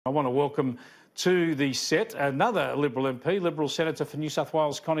I want to welcome to the set another Liberal MP, Liberal Senator for New South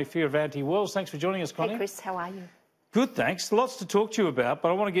Wales, Concetta Fierravanti-Wells. Thanks for joining us, Connie. Hey, Chris, how are you? Good, thanks. Lots to talk to you about, but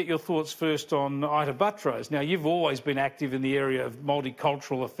I want to get your thoughts first on Ita Buttrose. Now, you've always been active in the area of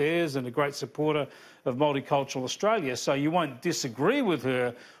multicultural affairs and a great supporter of Multicultural Australia, so you won't disagree with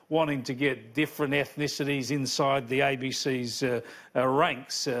her wanting to get different ethnicities inside the ABC's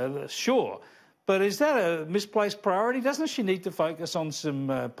ranks, sure. But is that a misplaced priority? Doesn't she need to focus on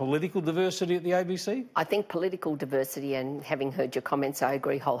some political diversity at the ABC? I think political diversity, and having heard your comments, I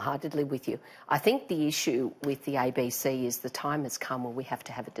agree wholeheartedly with you. I think the issue with the ABC is the time has come where we have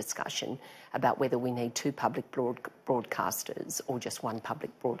to have a discussion about whether we need two public broadcasters or just one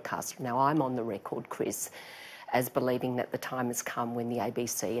public broadcaster. Now, I'm on the record, Chris, as believing that the time has come when the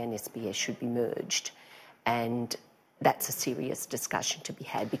ABC and SBS should be merged. And that's a serious discussion to be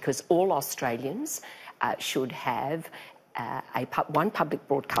had, because all Australians should have one public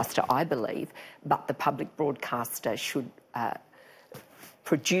broadcaster, I believe, but the public broadcaster should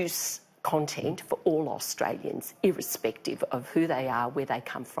produce content for all Australians, irrespective of who they are, where they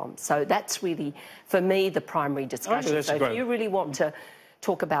come from. So that's really, for me, the primary discussion. So if you really want to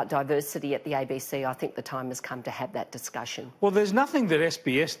talk about diversity at the ABC, I think the time has come to have that discussion. Well, there's nothing that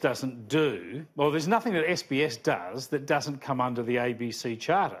SBS doesn't do, or there's nothing that SBS does that doesn't come under the ABC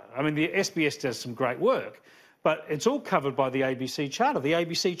Charter. I mean, the SBS does some great work, but it's all covered by the ABC Charter. The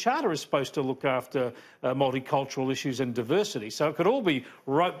ABC Charter is supposed to look after multicultural issues and diversity, so it could all be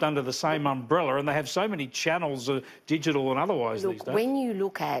roped under the same umbrella, and they have so many channels, digital and otherwise, these days. When you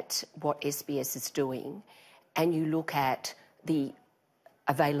look at what SBS is doing and you look at the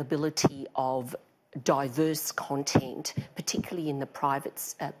availability of diverse content, particularly in the private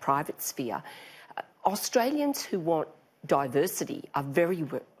sphere, Australians who want diversity are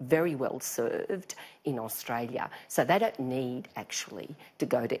very well served in Australia. So they don't need actually to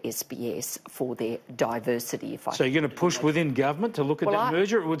go to SBS for their diversity. So you're going to push within government to look at that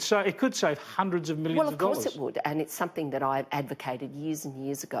merger? It could save hundreds of millions of dollars. Well, of course it would, and it's something that I've advocated years and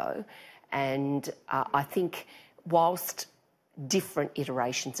years ago. And I think whilst different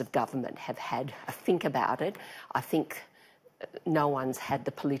iterations of government have had a think about it, I think no one's had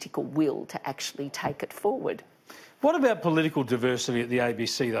the political will to actually take it forward. What about political diversity at the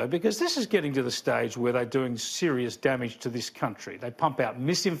ABC, though? Because this is getting to the stage where they're doing serious damage to this country. They pump out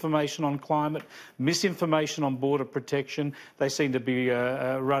misinformation on climate, misinformation on border protection. They seem to be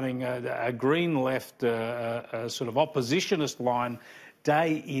running a green left sort of oppositionist line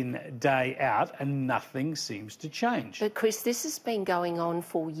day in, day out, and nothing seems to change. But, Chris, this has been going on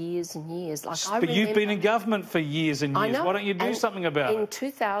for years and years. But you've been in government for years and years. I know. Why don't you do something about it? In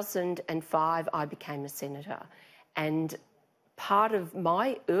 2005, I became a senator, and part of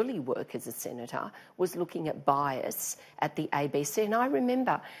my early work as a senator was looking at bias at the ABC. And I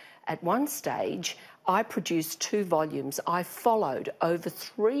remember at one stage I produced 2 volumes. I followed over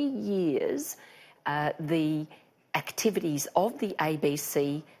 3 years the activities of the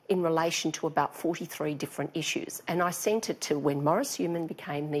ABC in relation to about 43 different issues. And I sent it to, when Maurice Newman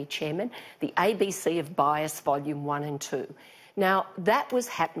became the chairman, the ABC of Bias Volume 1 and 2. Now, that was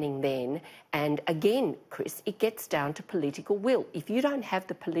happening then, and again, Chris, it gets down to political will. If you don't have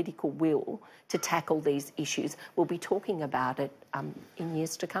the political will to tackle these issues, we'll be talking about it in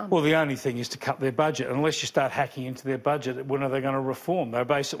years to come. Well, the only thing is to cut their budget. Unless you start hacking into their budget, when are they going to reform? They're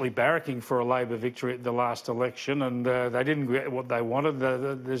basically barracking for a Labor victory at the last election, and they didn't get what they wanted.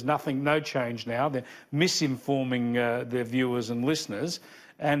 There's no change now. They're misinforming their viewers and listeners,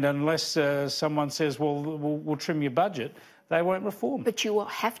 and unless someone says, well, we'll trim your budget, they won't reform. But you will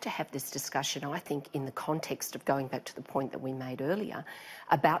have to have this discussion, I think, in the context of going back to the point that we made earlier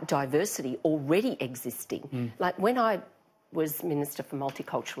about diversity already existing. Like when I was Minister for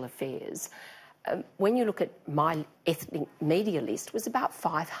Multicultural Affairs, when you look at my ethnic media list, it was about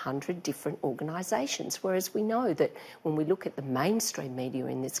 500 different organisations, whereas we know that when we look at the mainstream media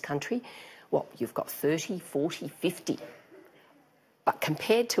in this country, well, you've got 30, 40, 50. But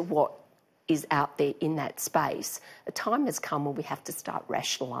compared to what is out there in that space, the time has come when we have to start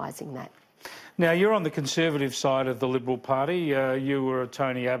rationalising that. Now, you're on the Conservative side of the Liberal Party. You were a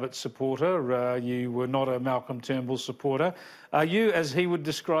Tony Abbott supporter. You were not a Malcolm Turnbull supporter. Are you, as he would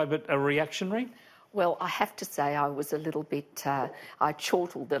describe it, a reactionary? Well, I have to say I was a little bit... I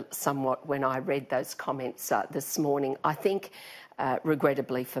chortled somewhat when I read those comments this morning. I think,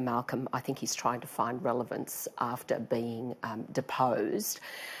 regrettably for Malcolm, I think he's trying to find relevance after being deposed.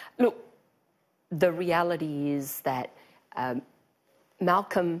 Look, the reality is that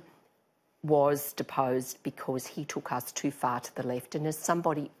Malcolm was deposed because he took us too far to the left. And as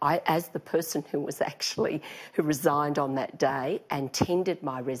somebody, as the person who resigned on that day and tendered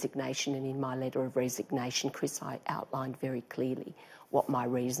my resignation, and in my letter of resignation, Chris, I outlined very clearly what my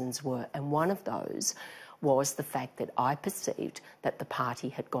reasons were. And one of those was the fact that I perceived that the party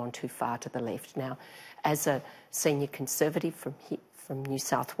had gone too far to the left. Now, as a senior Conservative from New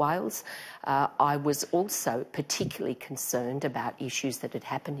South Wales, I was also particularly concerned about issues that had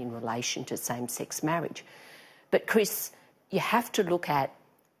happened in relation to same-sex marriage. But Chris, you have to look at,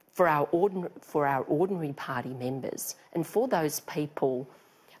 for our ordinary party members and for those people,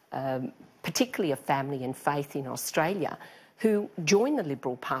 particularly of family and faith in Australia, who joined the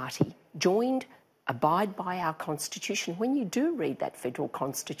Liberal Party, abide by our Constitution. When you do read that federal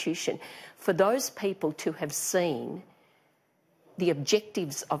Constitution, for those people to have seen the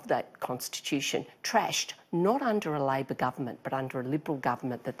objectives of that Constitution trashed, not under a Labor government, but under a Liberal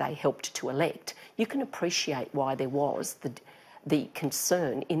government that they helped to elect, you can appreciate why there was the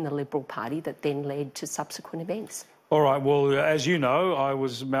concern in the Liberal Party that then led to subsequent events. All right, well, as you know, I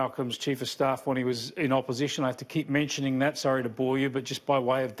was Malcolm's Chief of Staff when he was in opposition. I have to keep mentioning that, sorry to bore you, but just by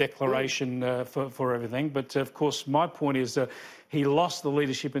way of declaration for everything. But, of course, my point is he lost the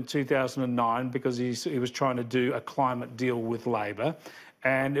leadership in 2009 because he was trying to do a climate deal with Labor.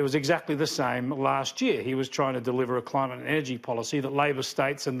 And it was exactly the same last year. He was trying to deliver a climate and energy policy that Labor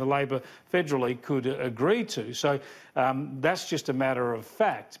states and the Labor federally could agree to. So that's just a matter of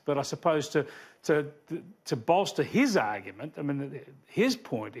fact. But I suppose to bolster his argument, I mean, his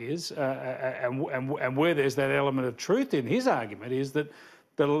point is, and where there's that element of truth in his argument, is that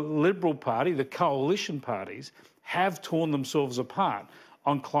the Liberal Party, the coalition parties, have torn themselves apart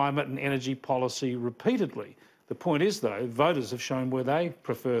on climate and energy policy repeatedly. The point is, though, voters have shown where they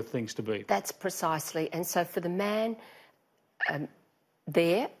prefer things to be. That's precisely. And so for the man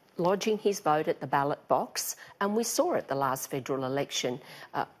there lodging his vote at the ballot box, and we saw at the last federal election,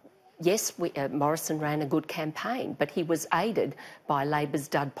 yes, Morrison ran a good campaign, but he was aided by Labor's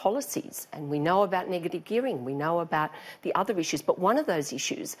dud policies. And we know about negative gearing, we know about the other issues, but one of those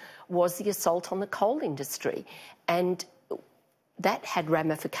issues was the assault on the coal industry. And that had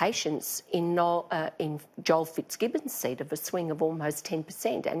ramifications in Joel Fitzgibbon's seat of a swing of almost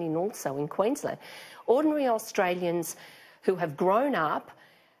 10%, and also in Queensland. Ordinary Australians who have grown up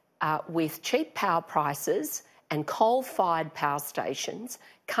with cheap power prices and coal-fired power stations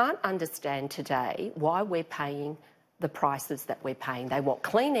can't understand today why we're paying the prices that we're paying. They want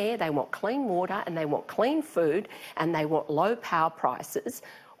clean air, they want clean water, and they want clean food, and they want low power prices.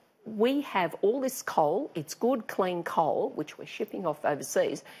 We have all this coal, it's good, clean coal, which we're shipping off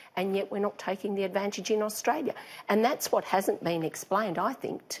overseas, and yet we're not taking the advantage in Australia. And that's what hasn't been explained, I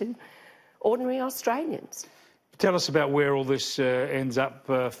think, to ordinary Australians. Tell us about where all this ends up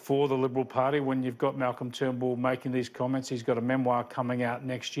for the Liberal Party when you've got Malcolm Turnbull making these comments. He's got a memoir coming out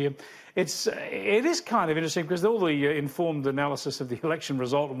next year. It is kind of interesting because all the informed analysis of the election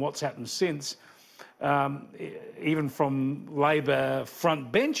result and what's happened since, even from Labor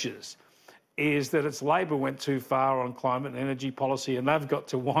front benches, is that it's Labor went too far on climate and energy policy and they've got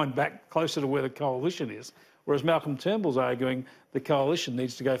to wind back closer to where the coalition is. Whereas Malcolm Turnbull's arguing the coalition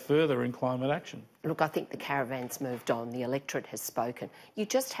needs to go further in climate action. Look, I think the caravan's moved on. The electorate has spoken. You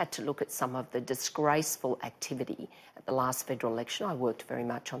just had to look at some of the disgraceful activity at the last federal election. I worked very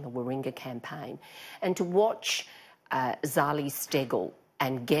much on the Warringah campaign. And to watch Zali Steggall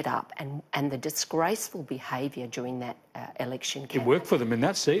and Get Up and the disgraceful behaviour during that election campaign. It worked for them in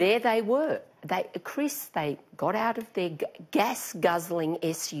that seat. There they were. They got out of their gas-guzzling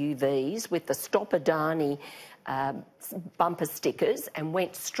SUVs with the Stop Adani bumper stickers and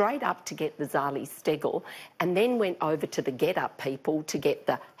went straight up to get the Zali Steggall, and then went over to the Get Up people to get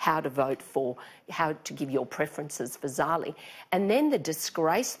the how to vote for, how to give your preferences for Zali. And then the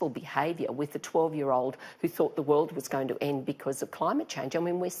disgraceful behaviour with the 12-year-old who thought the world was going to end because of climate change. I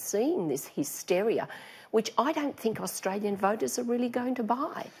mean, we're seeing this hysteria, which I don't think Australian voters are really going to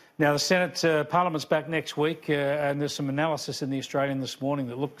buy. Now, the Senate, Parliament's back next week, and there's some analysis in The Australian this morning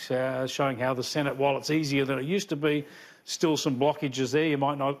that looks showing how the Senate, while it's easier than it used to be, still some blockages there. You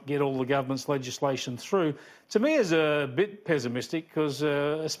might not get all the government's legislation through. To me, is a bit pessimistic because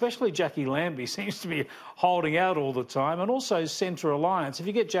especially Jackie Lambie seems to be holding out all the time, and also Centre Alliance. If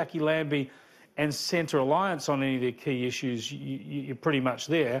you get Jackie Lambie and Centre Alliance on any of their key issues, you're pretty much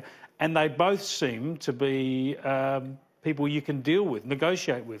there. And they both seem to be people you can deal with,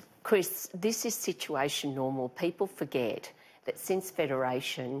 negotiate with. Chris, this is situation normal. People forget that since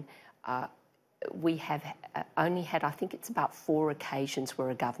Federation, we have only had, I think it's about 4 occasions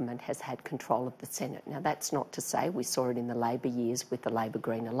where a government has had control of the Senate. Now, that's not to say we saw it in the Labor years with the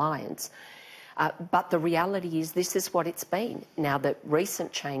Labor-Green Alliance. But the reality is this is what it's been. Now, the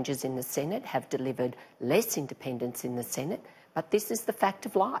recent changes in the Senate have delivered less independence in the Senate, but this is the fact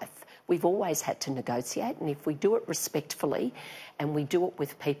of life. We've always had to negotiate, and if we do it respectfully and we do it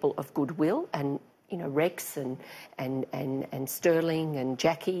with people of goodwill, and you know, Rex and Sterling and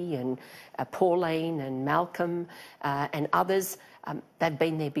Jackie and Pauline and Malcolm and others, they've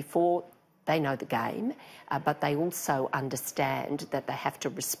been there before. They know the game, but they also understand that they have to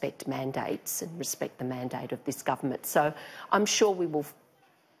respect mandates and respect the mandate of this government. So I'm sure we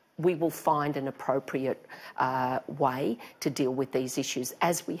will find an appropriate way to deal with these issues,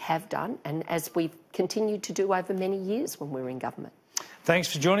 as we have done and as we've continued to do over many years when we were in government.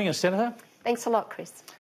 Thanks for joining us, Senator. Thanks a lot, Chris.